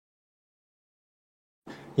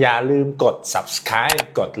อย่าลืมกด subscribe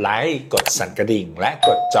กดไลค์กดสั่นกระดิ่งและก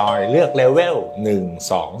ดจอยเลือกเลเวล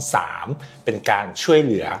1 2 3เป็นการช่วยเ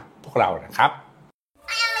หลือพวกเรานะครับ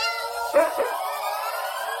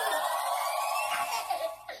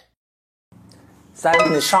สร้าง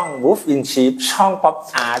ในช่อง Wolf in Sheep ช่อง Pop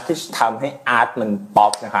Art ที่ทำให้อาร์ตมันป๊อ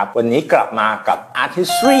ปนะครับวันนี้กลับมากับ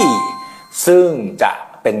Artistry ซึ่งจะ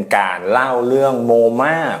เป็นการเล่าเรื่อง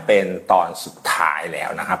MoMA เป็นตอนสุดท้ายแล้ว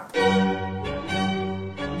นะครับ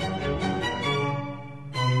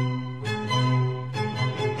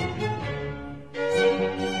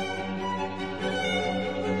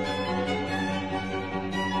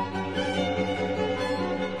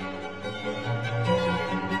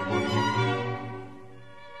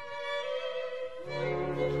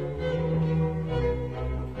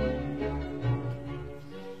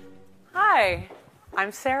Hi,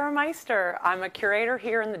 I'm Sarah Meister. I'm a curator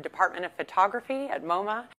here in the Department of Photography at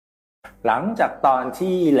MoMA. หลังจากตอน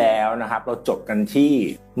ที่แล้วนะครับเราจบกันที่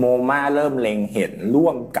MoMA เริ่มเล็งเห็นร่ว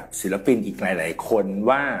มกับศิลปินอีกหลายๆคน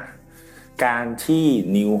ว่าการที่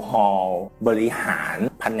นิวฮอลล์บริหาร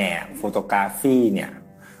แผนกโฟโตกราฟีเนี่ย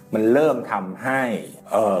มันเริ่มทำให้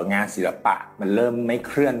งานศิลปะมันเริ่มไม่เ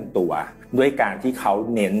คลื่อนตัวด้วยการที่เขา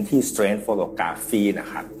เน้นที่ Straight Photography นะ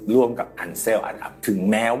ครับร่วมกับอันเซลอดัมถึง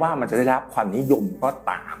แม้ว่ามันจะได้รับความนิยมก็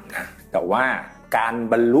ตามนะแต่ว่าการ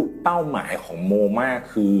บรรลุเป้าหมายของโมมา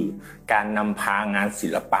คือการนำพางานศิ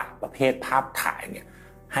ลปะประเภทภาพถ่ายเนี่ย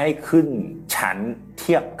ให้ขึ้นชั้นเ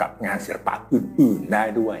ทียบกับงานศิลปะอื่นๆได้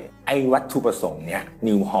ด้วยไอ้วัตถุประสงค์เนี่ย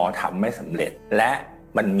นิวฮอลล์ทำไม่สำเร็จและ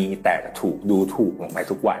มันมีแต่ถูกดูถูกลงไป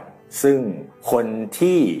ทุกวันซึ่งคน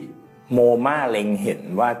ที่โมมาเล็งเห็น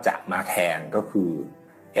ว่าจะมาแทนก็คือ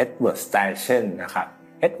เอ็ดเวิร์ด สไตเชนนะครับ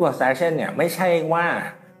เอ็ดเวิร์ด สไตเชนเนี่ยไม่ใช่ว่า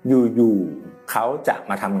อยู่ๆเขาจะ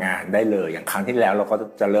มาทำงานได้เลยอย่างครั้งที่แล้วเราก็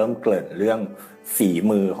จะเริ่มเกริ่นเรื่องฝี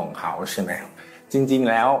มือของเขาใช่ไหมจริงๆ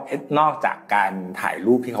แล้วนอกจากการถ่าย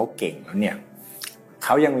รูปที่เขาเก่งแล้วเนี่ยเข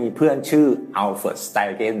ายังมีเพื่อนชื่ออัลเฟิร์ด สไต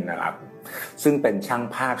เกนนะครับซึ่งเป็นช่าง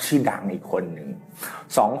ภาพชื่อดังอีกคนหนึ่ง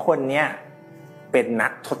สองคนเนี้ยเป็นนั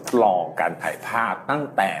กทดลองการถ่ายภาพตั้ง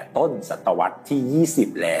แต่ต้นศตวรรษที่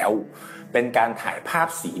20แล้วเป็นการถ่ายภาพ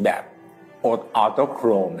สีแบบออโตโคร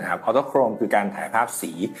มนะครับออโตโครมคือการถ่ายภาพ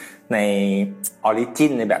สีในออริจิ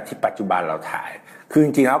นในแบบที่ปัจจุบันเราถ่ายคือจ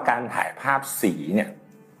ริงๆแล้วการถ่ายภาพสีเนี่ย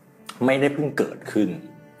ไม่ได้เพิ่งเกิดขึ้น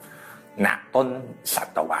ณต้นศ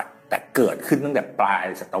ตวรรษแต่เกิดขึ้นตั้งแต่ปลาย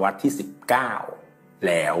ศตวรรษที่19แ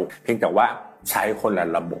ล้วเพียงแต่ว่าใช้คนละ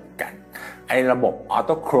ระบบกันไอ้ระบบออโ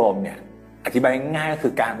ตโครมเนี่ยอธิบายง่ายๆก็คื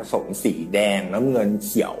อการผสมสีแดงน้ำเงินเ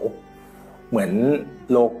ขียวเหมือน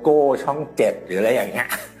โลโก้ช่อง7หรืออะไรอย่างเงี้ย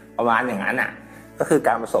ประมาณอย่างนั้นอ่ะก็คือก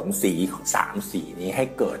ารผสมสีของ3สีนี้ให้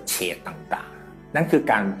เกิดเฉดต่างๆนั่นคือ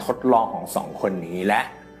การทดลองของ2คนนี้และ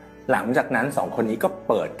หลังจากนั้น2คนนี้ก็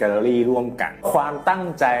เปิดแกลเลอรี่ร่วมกันความตั้ง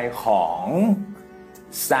ใจของ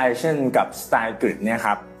สไตเชนกับสไตล์กริดเนี่ยค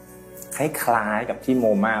รับคล้ายๆกับที่โม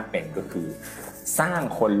มาเป็นก็คือสร้าง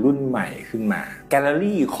คนรุ่นใหม่ขึ้นมาแกลเลอ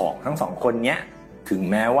รี่ของทั้งสองคนนี้ถึง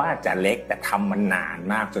แม้ว่าจะเล็กแต่ทำมันนาน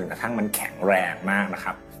มากจนกระทั่งมันแข็งแรงมากนะค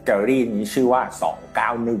รับแกลเลอรี่นี้ชื่อว่า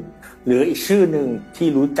291หรืออีกชื่อหนึ่งที่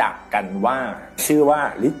รู้จักกันว่าชื่อว่า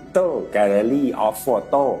Little Gallery of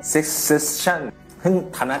Photo Succession ซึ่ง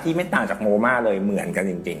ทำหน้าที่ไม่ต่างจากโมมาเลยเหมือนกัน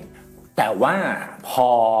จริงๆแต่ว่าพอ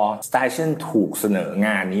Station ถูกเสนอง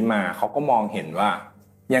านนี้มาเขาก็มองเห็นว่า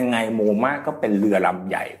ยังไงโมมาก็เป็นเรือลำ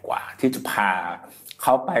ใหญ่กว่าที่จะพาเข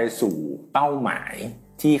าไปสู่เป้าหมาย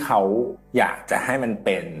ที่เขาอยากจะให้มันเ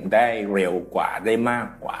ป็นได้เร็วกว่าได้มาก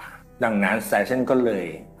กว่าดังนั้น Station ก็เลย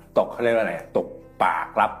เขาเรียกว่าอะไรตกปาก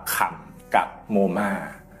รับคำกับโมมา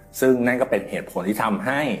ซึ่งนั่นก็เป็นเหตุผลที่ทำใ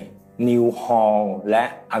ห้นิวฮอลล์และ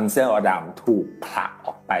อันเซลอดัมถูกผลักอ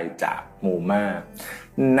อกไปจากโมมา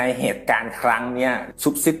ในเหตุการณ์ครั้งเนี้ยซุ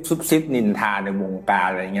บซิบนินทาในวงการ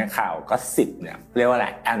อะไรเงี้ยข่าวก็10เนี่ยเรียกว่าอะไร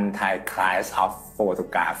Antichrist of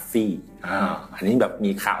Photography อันนี้แบบ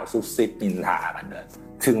มีข่าวซุบซิบนินทากันเลย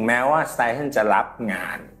ถึงแม้ว่าสไตเชนจะรับงา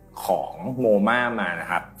นของโมมามานะ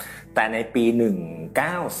ครับแต่ในปี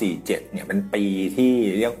1947เนี่ยเป็นปีที่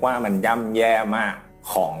เรียกว่ามันย่ำแย่มาก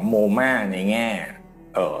ของโมมาในแง่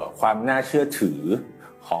ความน่าเชื่อถือ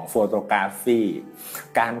ของโฟโตกราฟี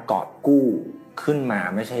การกอบกู้ขึ้นมา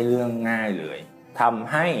ไม่ใช่เรื่องง่ายเลยท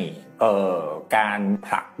ำให้การผ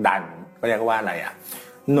ลักดันก็เรียกว่าอะไร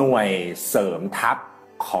หน่วยเสริมทัพ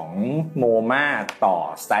ของโมมาต่อ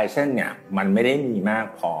สไตเชนเนี่ยมันไม่ได้มีมาก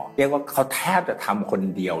พอเรียกว่าเขาแทบจะทำคน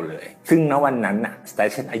เดียวเลยซึ่งณวันนั้นสไต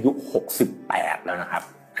เชนอายุ68แล้วนะครับ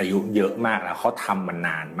อายุเยอะมากแล้วเขาทำมาน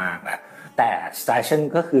านมากแล้วแต่สไตเชน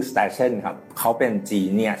ก็คือสไตเชนครับเขาเป็นจี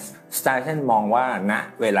เนียสสไตเชนมองว่าณ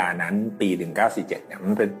เวลานั้นปี1947เนี่ยมั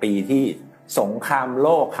นเป็นปีที่ สงครามโล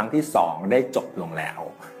กครั้งที่2ได้จบลงแล้ว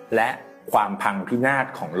และความพังพินาศ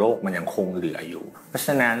ของโลกมันยังคงเหลืออยู่เพราะฉ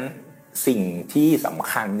ะนั้นสิ่งที่สำ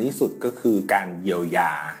คัญที่สุดก็คือการเยียวย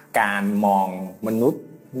าการมองมนุษย์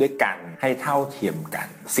ด้วยกันให้เท่าเทียมกัน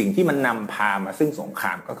สิ่งที่มันนำพามาซึ่งสงคร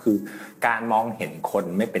ามก็คือการมองเห็นคน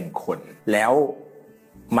ไม่เป็นคนแล้ว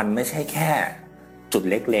มันไม่ใช่แค่จุด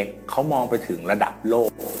เล็กๆเขามองไปถึงระดับโลก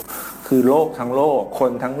คือโลกทั้งโลกค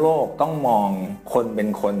นทั้งโลกต้องมองคนเป็น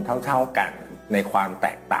คนเท่าๆกันในความแต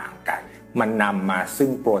กต่างกันมันนำมาซึ่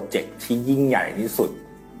งโปรเจกต์ที่ยิ่งใหญ่ที่สุด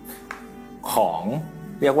ของ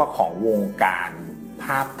เรียกว่าของวงการภ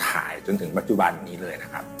าพถ่ายจนถึงปัจจุบันนี้เลยน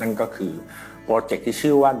ะครับนั่นก็คือโปรเจกต์ที่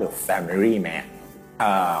ชื่อว่า The Family Man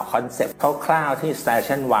คอนเซ็ปต์คร่าวๆที่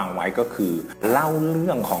Station วางไว้ก็คือเล่าเ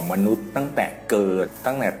รื่องของมนุษย์ตั้งแต่เกิด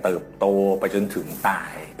ตั้งแต่เติบโตไปจนถึงตา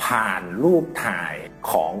ยผ่านรูปถ่าย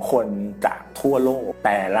ของคนจากทั่วโลกแ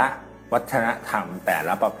ต่ละวัฒนธรรมแต่ล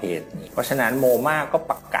ะประเพณีเพราะฉะนั้นโมมาก็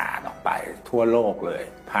ประกาศออกไปทั่วโลกเลย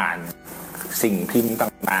ผ่านสิ่งพิมพ์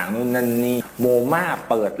ต่างๆนู่นนั่นนี่โมมา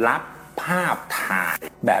เปิดรับภาพถ่าย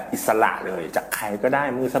แบบอิสระเลยจากใครก็ได้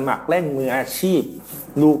มือสมัครเล่นมืออาชีพ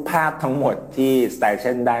รูปภาพทั้งหมดที่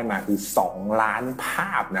Station ได้มาคือ2 ล้านภ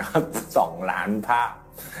าพนะครับ2 ล้านภาพ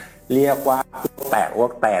เรียกว่าแตกว่า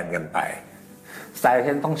แตนกันไป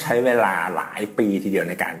Station ต้องใช้เวลาหลายปีทีเดียว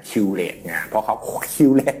ในการคิวเรตงานเพราะเขาคิ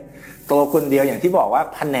วเรตตัวคนเดียวอย่างที่บอกว่า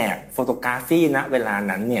แผนกโฟโตกราฟีณเวลา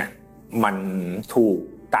นั้นเนี่ยมันถูก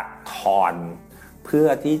ตัดทอนเพื่อ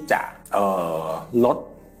ที่จะลด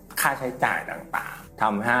ค่าใช้จ่ายต่างๆท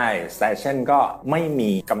ำให้ Station ก็ไม่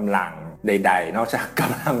มีกำลังใดๆนอกจากก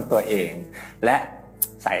ำลังตัวเองและ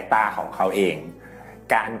สายตาของเขาเอง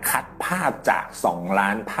การคัดภาพจาก2 ล้า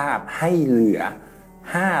นภาพให้เหลือ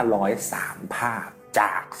503 ภาพจ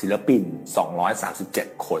ากศิลปิน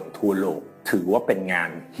237 คนทั่วโลกถือว่าเป็นงา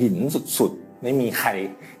นหินสุดๆไม่มีใคร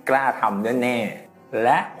กล้าทำแน่ๆแล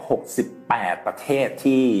ะ68ประเทศ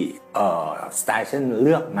ที่Station เ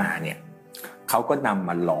ลือกมาเนี่ยเขาก็นำม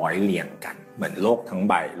าร้อยเรียงกันเหมือนโลกทั้ง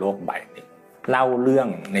ใบโลกใบหนึ่งเล่าเรื่อง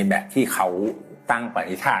ในแบบที่เขาตั้งป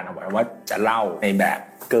ณิธานเอาไว้ว่าจะเล่าในแบบ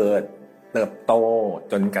เกิดเติบโต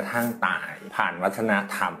จนกระทั่งตายผ่านวัฒน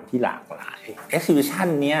ธรรมที่หลากหลาย Exhibition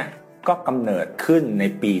เนี้ยก็กำเนิดขึ้นใน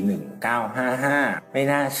ปี1955ไม่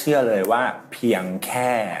น่าเชื่อเลยว่าเพียงแ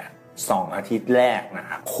ค่2 อาทิตย์แรกนะค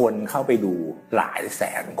รับคนเข้าไปดูหลายแส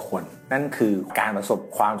นคนนั่นคือการประสบ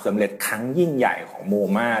ความสำเร็จครั้งยิ่งใหญ่ของโม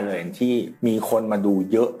มาเลยที่มีคนมาดู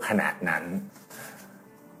เยอะขนาดนั้น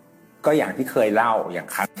ก็อย่างที่เคยเล่าอย่าง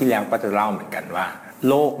ครั้งที่แล้วก็จะเล่าเหมือนกันว่า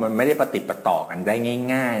โลกมันไม่ได้ปฏิปต่อกันได้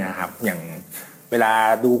ง่ายๆนะครับอย่างเวลา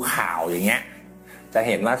ดูข่าวอย่างเงี้ยจะเ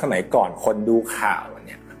ห็นว่าสมัยก่อนคนดูข่าวเ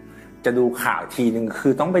นี่ยจะดูข่าวทีนึงคื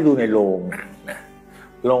อต้องไปดูในโรงหนังนะ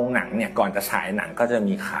โรงหนังเนี่ยก่อนจะฉายหนังก็จะ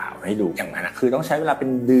มีข่าวให้ดูอย่างนั้นนะคือต้องใช้เวลาเป็น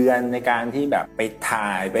เดือนในการที่แบบไปถ่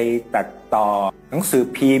ายไปตัดต่อหนังสือ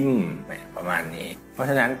พิมพ์ประมาณนี้เพราะ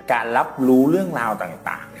ฉะนั้นการรับรู้เรื่องราว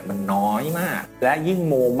ต่างๆเนี่ยมันน้อยมากและยิ่ง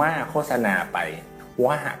โมมาโฆษณาไป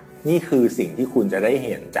ว่านี่คือสิ่งที่คุณจะได้เ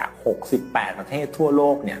ห็นจาก68ประเทศทั่วโล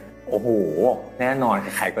กเนี่ยโอ้โหแน่นอน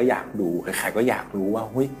ใครๆก็อยากดูใครๆก็อยากรู้ว่า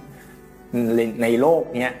เฮ้ยในโลก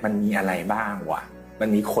นี้มันมีอะไรบ้างวะมัน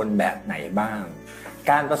มีคนแบบไหนบ้าง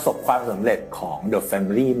การประสบความสำเร็จของ The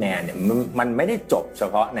Family Man เนี่ยมันไม่ได้จบเฉ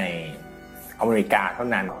พาะในอเมริกาเท่า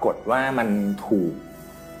นั้นกฎว่ามันถูก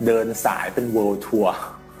เดินสายเป็น World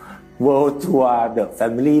Tour The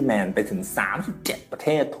Family Man ไปถึง37ประเท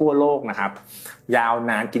ศทั่วโลกนะครับยาว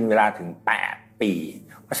นานกินเวลาถึง8 ปี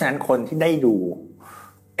เพราะฉะนั้นคนที่ได้ดู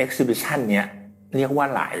Exhibition เนี้ยเรียกว่า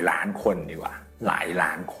หลายล้านคนดีกว่าหลายล้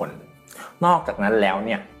านคนนอกจากนั้นแล้วเ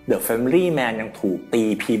นี่ย The Family Man ยังถูกตี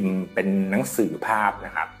พิมพ์เป็นหนังสือภาพน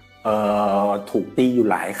ะครับถูกตีอยู่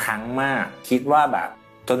หลายครั้งมากคิดว่าแบบ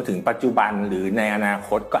จนถึงปัจจุบันหรือในอนาค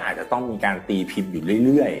ตก็อาจจะต้องมีการตีพิมพ์อยู่เ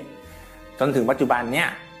รื่อยๆจนถึงปัจจุบันเนี่ย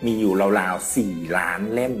มีอยู่ราวๆ4 ล้าน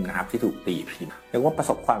เล่มนะครับที่ถูกตีพิมพ์เรียกว่าประ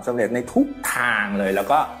สบความสำเร็จในทุกทางเลยแล้ว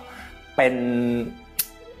ก็เ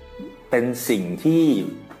ป็นสิ่งที่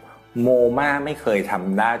โมมาไม่เคยท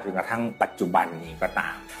ำได้จนกระทั่งปัจจุบันนี้ก็ต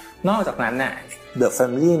ามนอกจากนั้นน่ะ The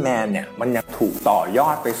Family Man เนี่ยมันยังถูกต่อยอ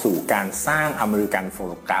ดไปสู่การสร้างอเมริกันโฟโ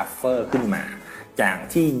ตกราฟเฟอร์ขึ้นมาอย่าง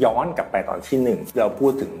ที่ย้อนกลับไปตอนที่1เราพู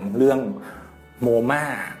ดถึงเรื่องโมมา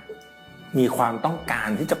มีความต้องการ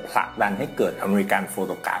ที่จะผลักดันให้เกิดอเมริกันโฟโ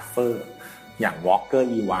ตกราฟเฟอร์อย่างวอลเกอร์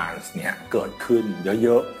อีวานส์เนี่ยเกิดขึ้นเย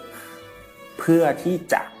อะๆเพื่อที่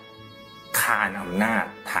จะคานอำนาจ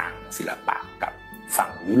ทางศิลปะกับฝั่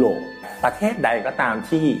งยุโรปประเทศใดก็ตาม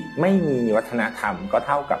ที่ไม่มีวัฒนธรรมก็เ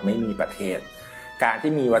ท่ากับไม่มีประเทศการ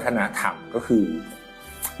ที่มีวัฒนธรรมก็คือ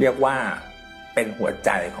เรียกว่าเป็นหัวใจ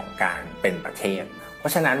ของการเป็นประเทศเพ เพร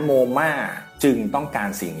าะฉะนั้นโมมาจึงต้องการ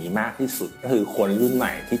สิ่งนี้มากที่สุดก็คือคนรุ่นให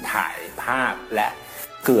ม่ที่ถ่ายภาพและ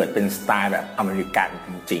เกิดเป็นสไตล์แบบอเมริกันจ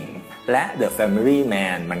ริงๆและ The Family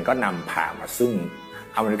Man มันก็นำพามาซึ่ง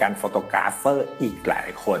อเมริกันโฟโตกราฟเฟอร์อีกหลาย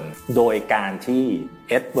คนโดยการที่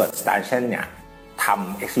เอ็ดเวิร์ด สไตเชนเนี่ยท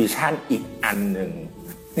ำเอ็กซิบิชันอีกอันหนึ่ง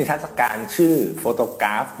นิทรรศการชื่อ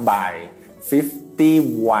Photograph by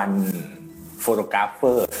 51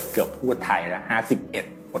 Photographer เกือบพูดไทยแล้ว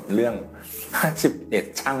51หมดเรื่อง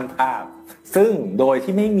51ช่างภาพซึ่งโดย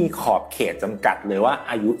ที่ไม่มีขอบเขตจำกัดเลยว่า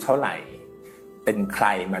อายุเท่าไหร่เป็นใคร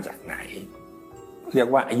มาจากไหนเรียก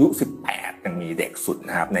ว่าอายุ18ยังมีเด็กสุด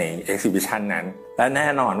นะครับใน exhibition นั้นและแน่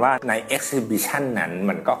นอนว่าใน exhibition นั้น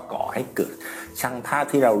มันก็ก่อให้เกิดช่างภาพ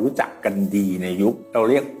ที่เรารู้จักกันดีในยุคเรา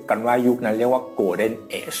เรียกกันว่ายุคนั้นเรียกว่า Golden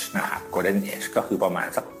Age นะครับ Golden Age ก็คือประมาณ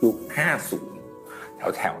สักยุค50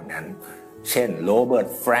แถวๆนั้นเช่นโรเบิร์ต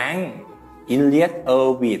แฟรงค์อิลเลียตเออ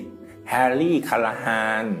ร์วิดแฮร์รี่คาลาฮา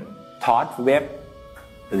นทอดเว็บ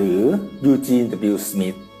หรือยูจีน W. สมิ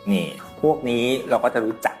ธนี่พวกนี้เราก็จะ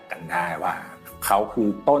รู้จักกันได้ว่าเขาคือ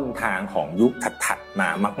ต้นทางของยุคถัดๆมา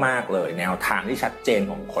มากๆเลยแนวทางที่ชัดเจน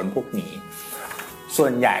ของคนพวกนี้ส่ว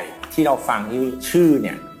นใหญ่ที่เราฟังที่ชื่อเ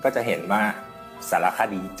นี่ยก็จะเห็นว่าสารค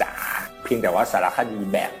ดีจ๋าเพียงแต่ว่าสารคดี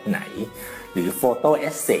แบบไหนหรือโฟโต้เอ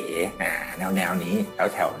สเซแนวนี้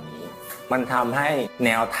แถวๆนี้มันทำให้แ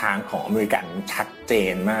นวทางของอเมริกันชัดเจ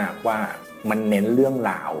นมากว่ามันเน้นเรื่อง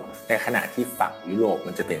ราวในขณะที่ฝั่งยุโรป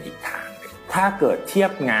มันจะเป็นอีกทางถ้าเกิดเทีย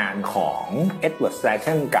บงานของเอ็ดเวิร์ด สไตเช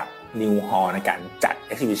นกับนิวฮอลในการจัด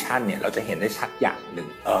exhibition เนี่ยเราจะเห็นได้ชัดอย่างหนึ่ง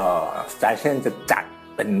สไตเชนจะจัด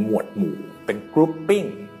เป็นหมวดหมู่เป็น grouping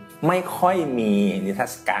ไม่ค่อยมีนิทรร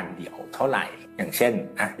ศการเดี่ยวเท่าไหร่อย่างเช่น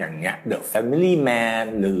อย่างเนี้ย The Family Man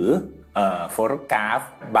หรือPhotograph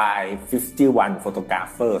by 51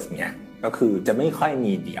 Photographers เนี่ยก็คือจะไม่ค่อย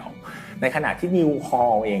มีเดี่ยวในขณะที่นิวฮอ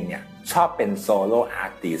ลเองเนี่ยชอบเป็นโซโล่อา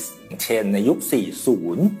ร์ติสต์เช่นในยุค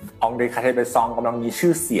 40 องเดคาเทเบซองกำลังมีชื่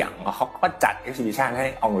อเสียงเขาก็จัดเอ็กซิบิชันให้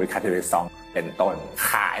องเดคาเทเบซองเป็นต้น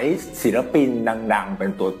ขายศิลปินดังๆเป็น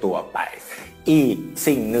ตัวๆไปอีก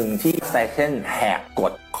สิ่งหนึ่งที่สไตเชนแหกก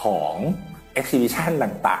ฎของเอ็กซิบิชัน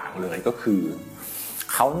ต่างๆเลยก็คือ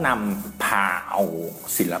เขานำพาเอา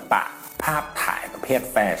ศิลปะภาพถ่ายประเภท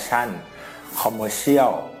แฟชั่นคอมเมอร์เชีย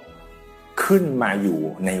ลขึ้นมาอยู่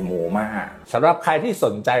ในโมมาสำหรับใครที่ส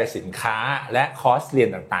นใจสินค้าและคอร์สเรียน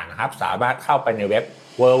ต่างๆนะครับสามารถเข้าไปในเว็บ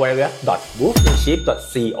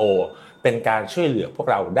www.bookmanship.co เป็นการช่วยเหลือพวก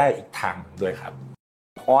เราได้อีกทางด้วยครับ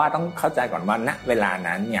เพราะว่าต้องเข้าใจก่อนว่าณเวลา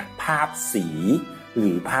นั้นเนี่ยภาพสีห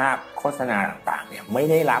รือภาพโฆษณาต่างๆเนี่ยไม่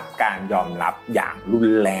ได้รับการยอมรับอย่างรุน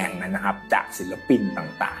แรงนะครับจากศิลปิน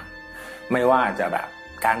ต่างๆไม่ว่าจะแบบ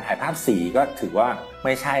การถ่ายภาพสีก็ถือว่าไ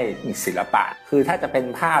ม่ใช่ศิลปะคือถ้าจะเป็น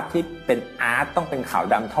ภาพที่เป็นอาร์ตต้องเป็นขาว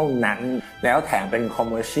ดำเท่านั้นแล้วแถมเป็นคอม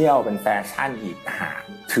เมอร์เชียลเป็นแฟชั่นอีก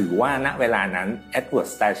ถือว่าณเวลานั้นเอ็ดเวิร์ด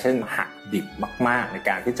สไตเชนหักดิบมากๆใน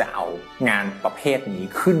การที่จะเอางานประเภทนี้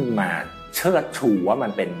ขึ้นมาเชิดชูว่ามั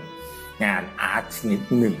นเป็นงานอาร์ตชนิด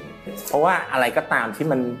หนึ่งเพราะว่าอะไรก็ตามที่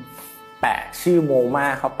มันแปะชื่อโมมา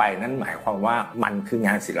เข้าไปนั่นหมายความว่ามันคือง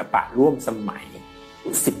านศิลปะร่วมสมัย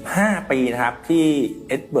15 ปีนะครับที่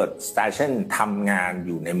เอ็ดเวิร์ด สไตเชนทำงานอ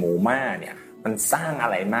ยู่ในโมมาเนี่ยมันสร้างอะ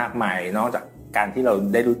ไรมากมายนอกจากการที่เรา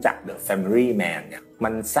ได้รู้จัก The Family Man เนี่ยมั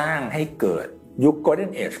นสร้างให้เกิดยุค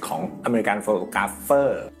Golden Age ของอเมริกันโฟโตกราฟเฟอ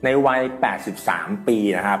ร์ในวัย83 ปี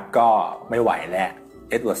นะครับก็ไม่ไหวแล้ว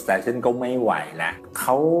เอ็ดเวิร์ด สไตเชนก็ไม่ไหวแล้วเข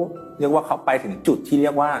าเรียกว่าเขาไปถึงจุดที่เรี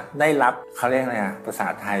ยกว่าได้รับเขาเรียกอะไรภาษา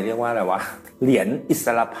ไทยเรียกว่าอะไรวะเหรียญอิส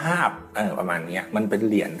รภาพประมาณนี้มันเป็น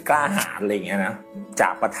เหรียญกล้าหาญอะไรอย่างเงี้ยนะจา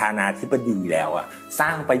กประธานาธิบดีแล้วสร้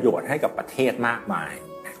างประโยชน์ให้กับประเทศมากมาย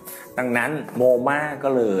ดังนั้นโมมาก็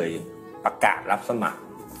เลยประกาศรับสมัคร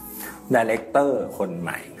ไดเรคเตอร์คนให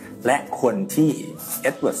ม่และคนที่เอ็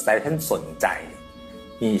ดเวิร์ด สไตเชนสนใจ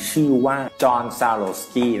มีชื่อว่าจอห์น ซาโลส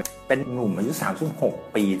กี้เป็นหนุ่มอายุ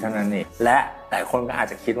36 ปีเท่านั้นเองและหลายคนก็อาจ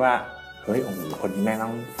จะคิดว่าเฮ้ยโอ้โหคนนี้แม่งต้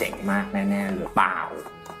องเจ๋งมากแน่ๆหรือเปล่า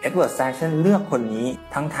เอ็ดเวิร์ด สไตเชนเลือกคนนี้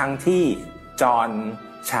ทั้งที่จอห์น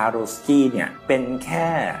ชาโรสกี้เนี่ยเป็นแค่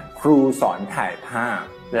ครูสอนถ่ายภาพ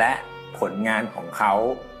และผลงานของเขา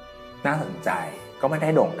น่าสนใจก็ไม่ได้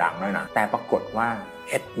โด่งดังเลยนะแต่ปรากฏว่า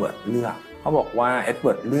เอ็ดเวิร์ดเลือกเขาบอกว่าเอ็ดเ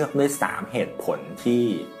วิร์ดเลือกด้วย3 เหตุผลที่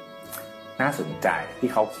น่าสนใจที่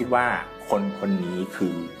เขาคิดว่าคนนี้คื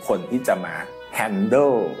อคนที่จะมา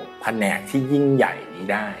handle แผนกที่ยิ่งใหญ่นี้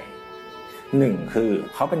ได้1คือ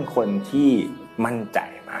เขาเป็นคนที่มั่นใจ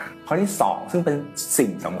มากข้อที่2ซึ่งเป็นสิ่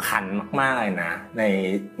งสำคัญมากๆเลยนะใน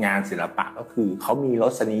งานศิลปะก็คือเขามีร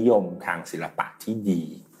สนิยมทางศิลปะที่ดี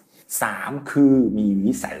3คือมี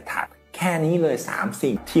วิสัยทัศน์แค่นี้เลย3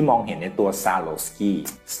 สิ่งที่มองเห็นในตัวซาโลสกี้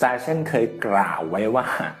สไตเชนเคยกล่าวไว้ว่า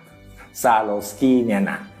ซาโลสกี้เนี่ย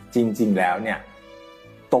นะจริงๆแล้วเนี่ย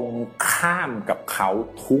ตรงข้ามกับเขา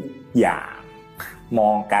ทุกอย่าง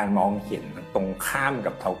การมองเห็นตรงข้าม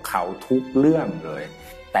กับเขาทุกเรื่องเลย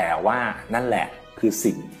แต่ว่านั่นแหละคือ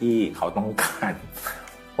สิ่งที่เขาต้องการ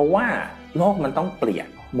เพราะว่าโลกมันต้องเปลี่ยน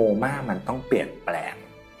โมมามันต้องเปลี่ยนแปลง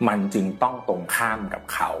มันจึงต้องตรงข้ามกับ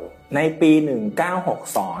เขาในปี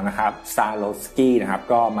1962นะครับซาโลสกี้นะครับ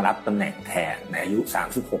ก็มารับตำแหน่งแทนในอายุ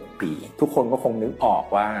36ปีทุกคนก็คงนึกออก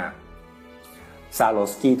ว่าซาโล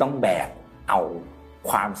สกี้ต้องแบกเอา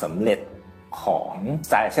ความสำเร็จของส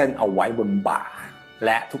ไตเชนเอาไว้บนบ่าแล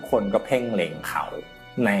ะทุกคนก็เพ่งเล็งเขา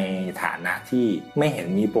ในฐานะที่ไม่เห็น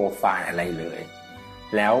มีโปรไฟล์อะไรเลย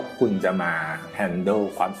แล้วคุณจะมาแฮนเดิล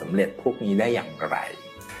ความสำเร็จพวกนี้ได้อย่างไร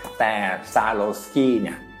แต่ซาโลสกี้เ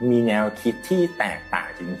นี่ยมีแนวคิดที่แตกต่าง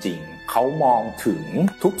จริงๆเขามองถึง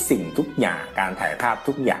ทุกสิ่งทุกอย่างการถ่ายภาพ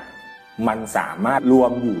ทุกอย่างมันสามารถรว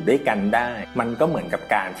มอยู่ด้วยกันได้มันก็เหมือนกับ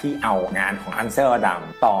การที่เอางานของอันเซลอดัม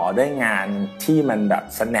ต่อด้วยงานที่มันแบบ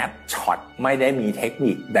snap shot ไม่ได้มีเทค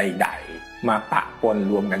นิคใดๆมาปะปน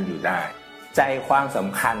รวมกันอยู่ได้ใจความส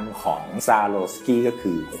ำคัญของซาโลสกี้ก็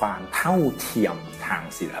คือความเท่าเทียมทาง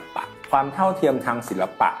ศิลปะความเท่าเทียมทางศิล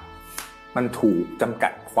ปะมันถูกจำกั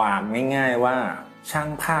ดความง่ายๆว่าช่าง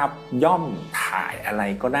ภาพย่อมถ่ายอะไร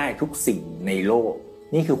ก็ได้ทุกสิ่งในโลก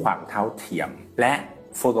นี่คือความเท่าเทียมและ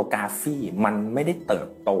โฟโตกราฟีมันไม่ได้เติบ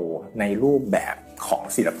โตในรูปแบบของ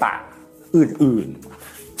ศิลปะอื่น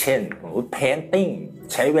ๆเช่นเพนติ้ง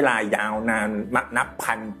ใช้เวลายาวนานนับ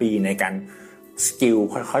พันปีในการสกิล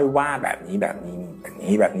ค่อยๆวาดแบบนี้ไ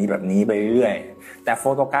ปเรื่อยๆแต่โฟ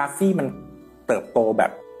โตกราฟีมันเติบโตแบ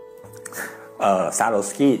บซาโล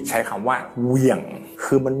สกี้ใช้คำว่าเหวี่ยง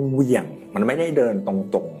คือมันเหวี่ยงมันไม่ได้เดินต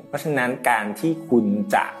รงๆเพราะฉะนั้นการที่คุณ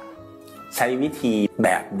จะใช้วิธีแบ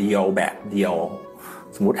บเดียว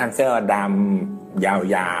สมมุติอันเซลดำย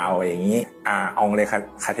าวๆอย่างนี้องเลย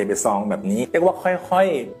คาเทเบซองแบบนี้เรียกว่าค่อย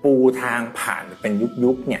ๆปูทางผ่านเป็น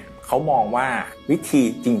ยุคเนี่ยเขามองว่าวิธี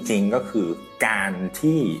จริงๆก็คือการ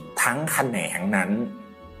ที่ทั้งแขนงนั้น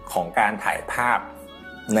ของการถ่ายภาพ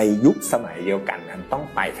ในยุคสมัยเดียวกันนั้นต้อง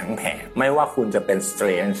ไปทั้งแผงไม่ว่าคุณจะเป็น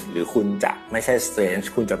Strange หรือคุณจะไม่ใช่ Strange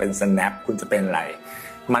คุณจะเป็น Snap คุณจะเป็นอะไร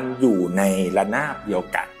มันอยู่ในระนาบเดียว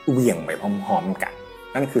กันเหวี่ยงไปพร้อมๆกัน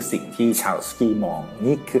นั่นคือสิ่งที่ชาวสกีมอง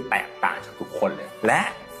นี่คือแตกต่างจากทุกคนเลยและ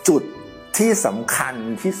จุดที่สำคัญ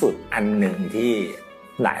ที่สุดอันหนึ่งที่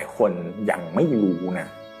หลายคนยังไม่รู้นะ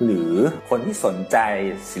หรือคนที่สนใจ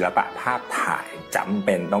ศิลปะภาพถ่ายจำเ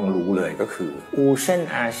ป็นต้องรู้เลยก็คืออูเชน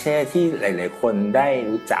อาเช่ที่หลายๆคนได้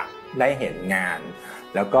รู้จักได้เห็นงาน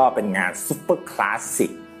แล้วก็เป็นงานซุปเปอร์คลาสสิ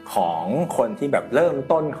กของคนที่แบบเริ่ม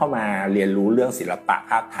ต้นเข้ามาเรียนรู้เรื่องศิลปะ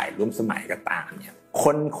ภาพถ่ายร่วมสมัยก็ตามเนี่ย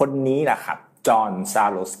คนนี้แหละครับจอห์นซา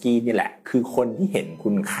โลสกี้นี่แหละคือคนที่เห็น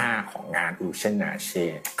คุณค่าของงานอูเชนอาเช่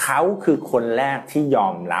เขาคือคนแรกที่ยอ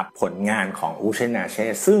มรับผลงานของอูเชนอาเช่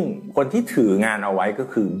ซึ่งคนที่ถืองานเอาไว้ก็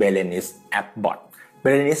คือเบเลนิสแอปบอ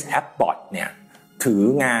ตเนี่ยถือ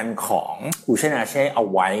งานของอูเชนอาเช่เอา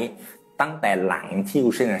ไว้ตั้งแต่หลังที่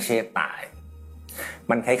อูเชนอาเช่ตาย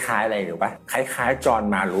มันคล้ายๆอะไรหรือปะคล้ายๆจอห์น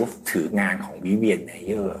มาลูฟถืองานของวิเวียนเม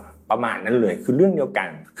เยอร์ประมาณนั้นเลยคือเรื่องเดียวกัน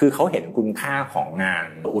คือเขาเห็นคุณค่าของงาน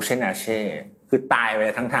อูเชนอาเช่คือตายไป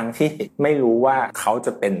ทั้งที่ไม่รู้ว่าเขาจ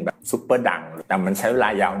ะเป็นแบบซุปเปอร์ดังแต่มันใช้เวลา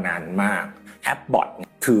ยาวนานมากแอปบอท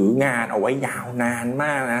ถืองานเอาไว้ยาวนานม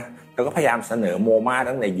ากนะแล้วก็พยายามเสนอโมมา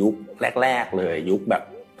ตั้งแต่ยุคแรกๆเลยยุคแบบ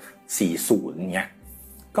40เงี้ย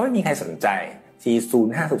ก็ไม่มีใครสนใจ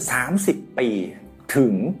40 50 30ปีถึ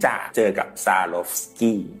งจะเจอกับซาโลฟส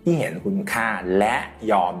กี้ที่เห็นคุณค่าและ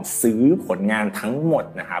ยอมซื้อผลงานทั้งหมด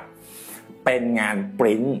นะครับเป็นงานป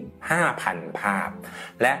ริ้นท์ 5,000 ภาพ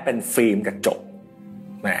และเป็นฟิล์มกระจก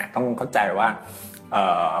ต้องเข้าใจว่า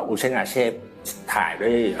อูเชนอาเช่ถ่ายด้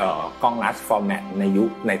วยกล้อง large format ในยุค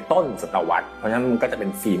ในต้นศตวรรษเพราะฉะนั้นมันก็จะเป็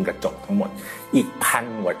นฟิล์มกระจกทั้งหมดอีก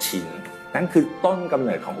1,000 กว่าชิ้นนั่นคือต้นกำเ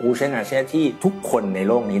นิดของอูเชนอาเช่ที่ทุกคนใน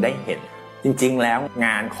โลกนี้ได้เห็นจริงๆแล้วง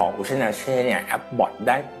านของอูเชนอาเช่เนี่ยแอปบอทไ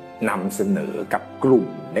ด้นำเสนอกับกลุ่ม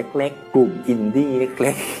เล็กๆกลุ่มอินดี้เ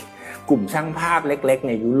ล็กๆกลุ่มช่างภาพเล็กๆใ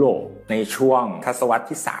นยุโรปในช่วงทศวรรษ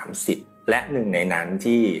ที่30และหนึ่งในนั้น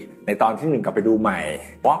ที่ในตอนที่1กลับไปดูใหม่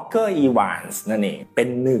วอลเกอร์อีวานส์นั่นเองเป็น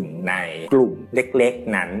หนึ่งในกลุ่มเล็ก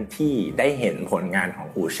ๆนั้นที่ได้เห็นผลงานของ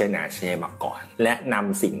อูเชนอาเช่มาก่อนและน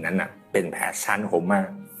ำสิ่งนั้นเป็นแพชชั่นผมมาก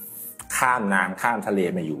ข้ามน้ำข้ามทะเล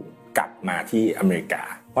มาอยู่กลับมาที่อเมริกา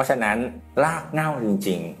เพราะฉะนั้นรากเหง้าจ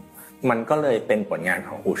ริงๆมันก็เลยเป็นผลงานข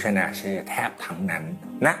องอูเชนอาเช่แทบทั้งนั้น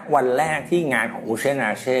ณวันแรกที่งานของอูเชนอ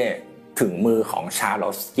าเช่ถึงมือของชาร์ล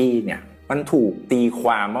สกี้เนี่ยมันถูกตีคว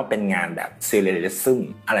ามว่าเป็นงานแบบเซเรลิซึม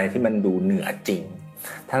อะไรที่มันดูเหนือจริง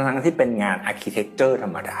ทั้งที่เป็นงานอาร์คิเทคเจอร์ธร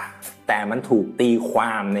รมดาแ แต่มันถูกตีคว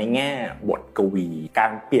ามในแง่บทกวีกา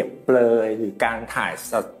รเปรียบเปรยหรือการถ่าย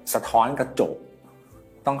สะท้อนกระจก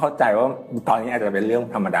ต้องเข้าใจว่าตอนนี้อาจจะเป็นเรื่อง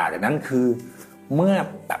ธรรมดาแต่นั่นคือเมื่อ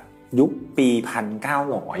แบบยุคปี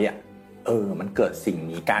1900อ่ะมันเกิดสิ่ง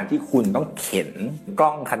นี้การที่คุณต้องเข็นกล้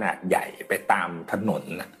องขนาดใหญ่ไปตามถนน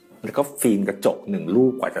นะแล้วก็ฟิล์มกระจก1ลู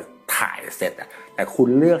กกว่าจะถ่ายเสร็จอ่ะแต่คุณ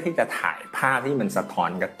เลือกที่จะถ่ายภาพที่มันสะท้อน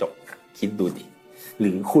กระจกคิดดูดิห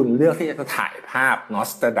รือคุณเลือกที่จะถ่ายภาพนอ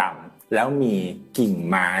สตราดัมแล้วมีกิ่ง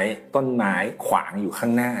ไม้ต้นไม้ขวางอยู่ข้า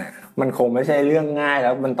งหน้ามันคงไม่ใช่เรื่องง่ายแ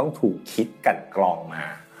ล้วมันต้องถูกคิดกันกรองมา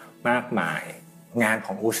มากมายงานข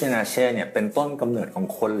องอูเชนาเช่เนี่ยเป็นต้นกำเนิดของ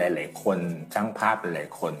คนหลายๆคนช่างภาพหลาย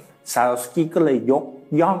ๆคนซาโลสกี้ก็เลยยก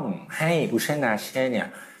ย่องให้อูเชนาเช่เนี่ย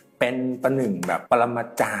เป็นประหนึ่งแบบปรมา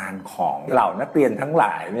จารย์ของเหล่านักเรียนทั้งหล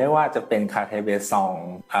ายไม่ว่าจะเป็นคาเทเบซอง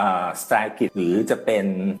สไตรกิตหรือจะเป็น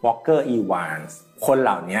วอลเกอร์อีวานส์คนเห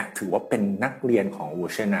ล่านี้ถือว่าเป็นนักเรียนของอู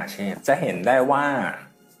เชนาเช่จะเห็นได้ว่า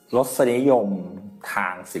รสนิยมทา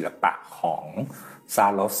งศิลปะของซา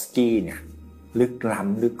โลสกี้เนี่ยลึกล้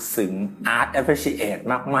ำลึกซึ้ง Art Appreciate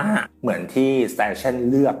มากๆเหมือนที่สไตชัน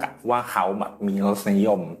เลือกว่าเขาแบบมีรสนิย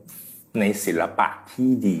มในศิลปะที่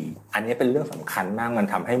ดีอันนี้เป็นเรื่องสำคัญมากมัน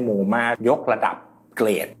ทำให้โมมายกระดับเกร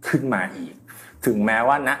ดขึ้นมาอีกถึงแม้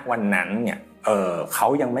ว่าณวันนั้นเนี่ยเขา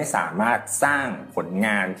ยังไม่สามารถสร้างผลง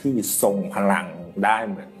านที่ทรงพลังได้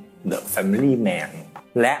เหมือน The Family Man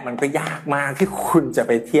และมันก็ยากมากที่คุณจะไ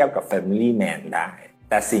ปเทียบกับ Family Man ได้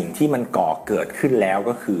แต่สิ่งที่มันก่อเกิดขึ้นแล้ว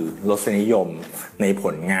ก็คือรสนิยมในผ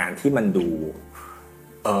ลงานที่มันดู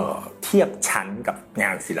เทียบชั้นกับง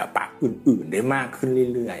านศิลปะอื่นๆได้มากขึ้น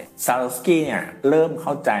เรื่อยๆซาโลสกี้เนี่ยเริ่มเข้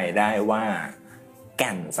าใจได้ว่าแ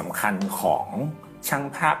ก่นสำคัญของช่าง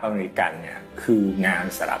ภาพอเมริกันเนี่ยคืองาน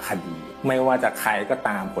สารคดีไม่ว่าจะใครก็ต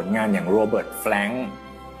ามผลงานอย่างโรเบิร์ตแฟรงค์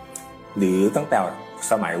หรือตั้งแต่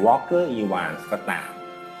สมัยวอลเกอร์อีวานส์ก็ตาม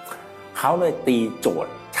เขาเลยตีโจท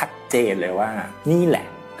ย์ชัดเจนเลยว่านี่แหละ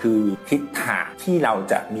คือทิศทางที่เรา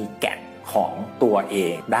จะมีแก่นของตัวเอ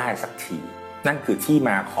งได้สักทีนั่นคือที่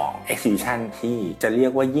มาของ exhibition ที่จะเรีย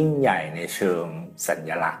กว่ายิ่งใหญ่ในเชิงสั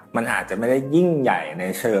ญลักษณ์มันอาจจะไม่ได้ยิ่งใหญ่ใน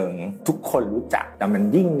เชิงทุกคนรู้จักแต่มัน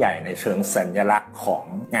ยิ่งใหญ่ในเชิงสัญลักษณ์ของ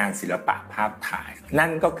งานศิลปะภาพถ่ายนั่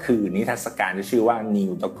นก็คือนิทรรศการที่ชื่อว่า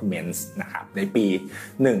New Documents นะครับในปี1967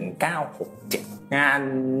งาน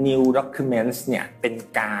New Documents เนี่ยเป็น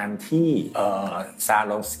การที่ซาโ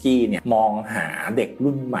ลสกี้เนี่ยมองหาเด็ก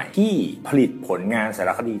รุ่นใหม่ที่ผลิตผลงานสาร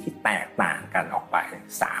คดีที่แตกต่างกันออกไป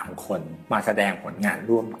3คนมาแสดงผลงาน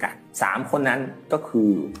ร่วมกัน3คนนั้นก็คื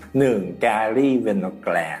อ1แกรี่เวนโนแก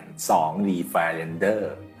ลน2ลีไฟเรนเดอ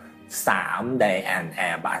ร์3ไดแอนแอ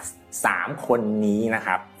ร์บัส3คนนี้นะค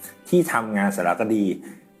รับที่ทำงานสารคดี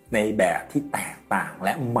ในแบบที่แตกต่างแล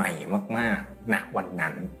ะใหม่มากๆณวัน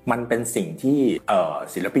นั้นมันเป็นสิ่งที่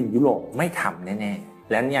ศิลปินยุโรปไม่ทำแน่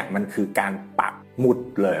ๆและเนี่ยมันคือการปักหมุด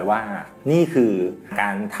เลยว่านี่คือกา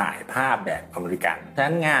รถ่ายภาพแบบอเมริกันฉะ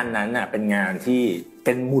นั้นงานนั้นน่ะเป็นงานที่เ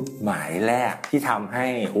ป็นหมุดหมายแรกที่ทำให้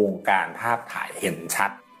วงการภาพถ่ายเห็นชั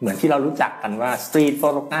ดเหมือนที่เรารู้จักกันว่าสตรีทโฟ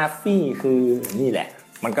โตกราฟีคือนี่แหละ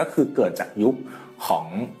มันก็คือเกิดจากยุคของ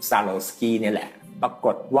ซาโลสกี้นี่แหละปราก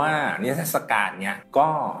ฏว่านิทรรศการเนี่ยก็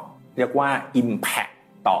เรียกว่า impact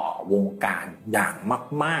ต่อวงการอย่าง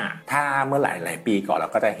มากๆถ้าเมื่อหลายปีก่อนเรา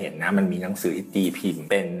ก็จะเห็นนะมันมีหนังสือที่ตีพิมพ์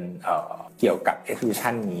เป็นเกี่ยวกับ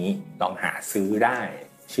exhibition นี้ลองหาซื้อได้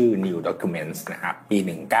ชื่อ New Documents นะครับปี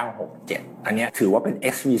1967อันนี้ถือว่าเป็น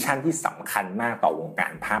exhibition ที่สำคัญมากต่อวงกา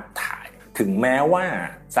รภาพถ่ายถึงแม้ว่า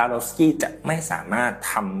ซาโลสกี้จะไม่สามารถ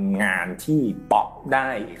ทำงานที่ป๊อปได้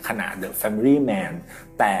ขนาด The Family Man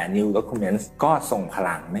แต่ New Documents ก็ทรงพ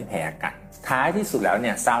ลังไม่แพ้กันท้ายที่สุดแล้วเ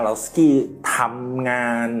นี่ยซาโลสกี้ทำงา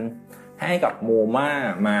นให้กับโมมา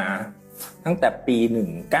มาตั้งแต่ปี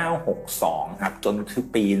1962ครับจนถึง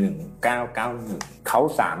ปี1991เขา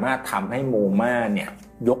สามารถทำให้โมมาเนี่ย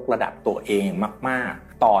ยกระดับตัวเองมาก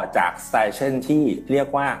ๆต่อจากสไตเชนที่เรียก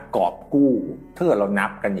ว่ากอบกู้ถ้าเกิดเรานั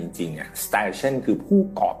บกันจริงๆเนี่ยสไตเชนคือผู้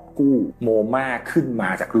กอบกู้โมมาขึ้นมา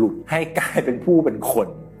จากหลุมให้กลายเป็นผู้เป็นคน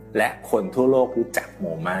และคนทั่วโลกรู้จักโม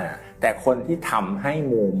มาแต่คนที่ทำให้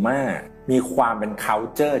โมมามีความเป็น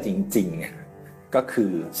culture จริงๆเนี่ยก็คื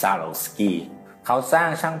อซาโลสกี้เขาสร้าง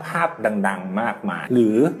ช่างภาพดังๆมากมายหรื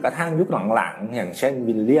อกระทั่งยุคหลังๆอย่างเช่น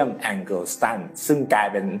วิลเลียมแองเกิลสตันซึ่งกลาย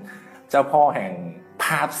เป็นเจ้าพ่อแห่งภ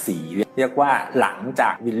าพสีเรียกว่าหลังจา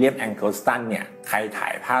กวิลเลียมแองเกิลสตันเนี่ยใครถ่า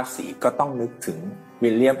ยภาพสีก็ต้องนึกถึงวิ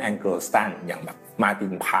ลเลียมแองเกิลสตันอย่างแบบมาร์ติ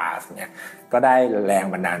นพาสเนี่ยก็ได้แรง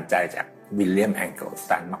บันดาลใจจากวิลเลียมแองเกิลส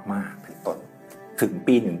ตันมากๆเป็นต้นถึง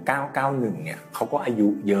ปี1991เนี่ยเขาก็อายุ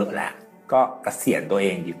เยอะแล้วก็เกษียณตัวเอ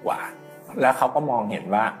งดีกว่าแล้วเขาก็มองเห็น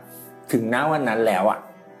ว่าถึงณวันนั้นแล้วอะ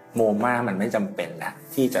โมมามันไม่จำเป็นแล้ว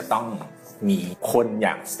ที่จะต้อง มีคนอ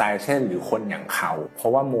ย่างสไตล์เช่นหรือคนอย่างเขาเพรา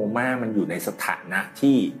ะว่าโมม่ามันอยู่ในสถานะ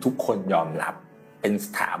ที่ทุกคนยอมรับเป็นส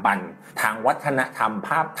ถาบันทางวัฒนธรรมภ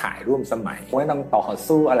าพถ่ายร่วมสมัยไม่ต้องต่อ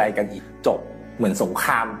สู้อะไรกันอีกจบเหมือนสงค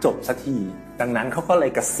รามจบสักทีดังนั้นเขาก็เล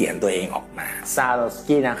ยเกษียณตัวเองออกมาซาโรส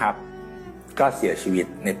กี้นะครับก็เสียชีวิต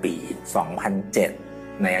ในปี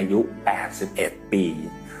 2007 ในอายุ 81 ปี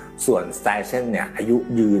ส่วนสไตล์เช่นเนี่ยอายุ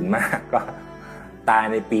ยืนมากก็ตาย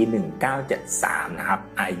ในปี 1973 นะครับ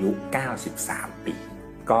อายุ 93 ปี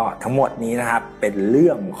ก็ทั้งหมดนี้นะครับเป็นเ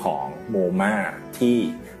รื่องของโมม่าที่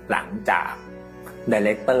หลังจาก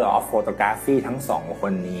Director of Photography ทั้งสองค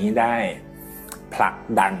นนี้ได้ผลัก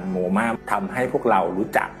ดันโมม่าทำให้พวกเรารู้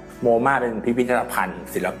จักโมม่าเป็นพิพิธภัณฑ์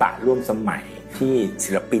ศิลปะร่วมสมัยที่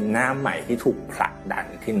ศิลปินหน้าใหม่ที่ถูกผลักดัน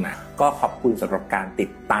ขึ้นมาก็ขอบคุณสำหรับการติ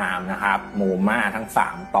ดตามนะครับโมม่าทั้ง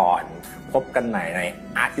3 ตอนพบกันใหม่ใน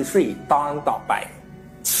Artistry ตอนต่อไป